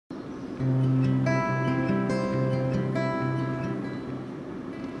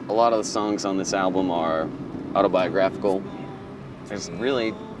lot of the songs on this album are autobiographical. It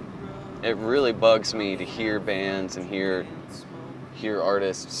really bugs me to hear bands and hear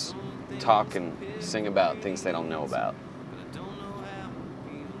artists talk and sing about things they don't know about.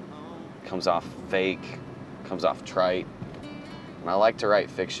 Comes off fake, comes off trite. And I like to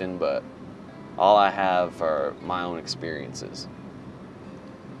write fiction, but all I have are my own experiences.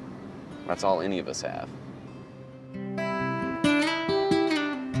 That's all any of us have.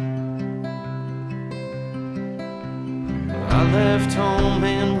 I left home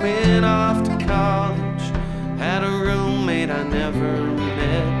and went off to college. Had a roommate I never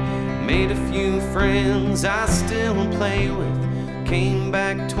met. Made a few friends I still play with. Came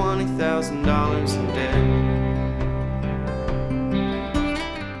back $20,000 in debt.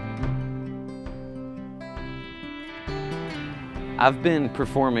 I've been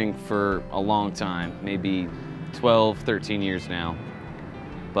performing for a long time, maybe 12, 13 years now,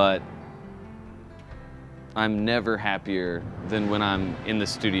 but I'm never happier than when I'm in the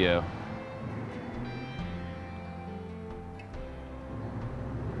studio.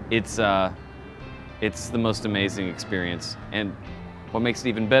 It's the most amazing experience, and what makes it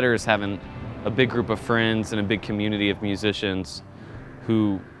even better is having a big group of friends and a big community of musicians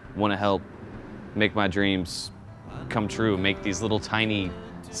who want to help make my dreams come true, make these little tiny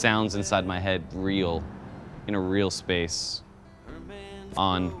sounds inside my head real, in a real space,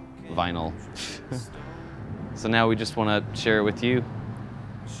 on vinyl. So now we just want to share it with you,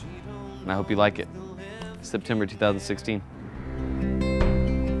 and I hope you like it. September 2016.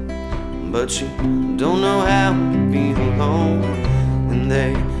 But you don't know how to be alone, and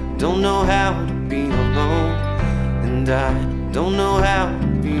they don't know how to be alone, and I don't know how to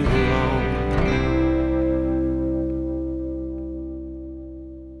be alone.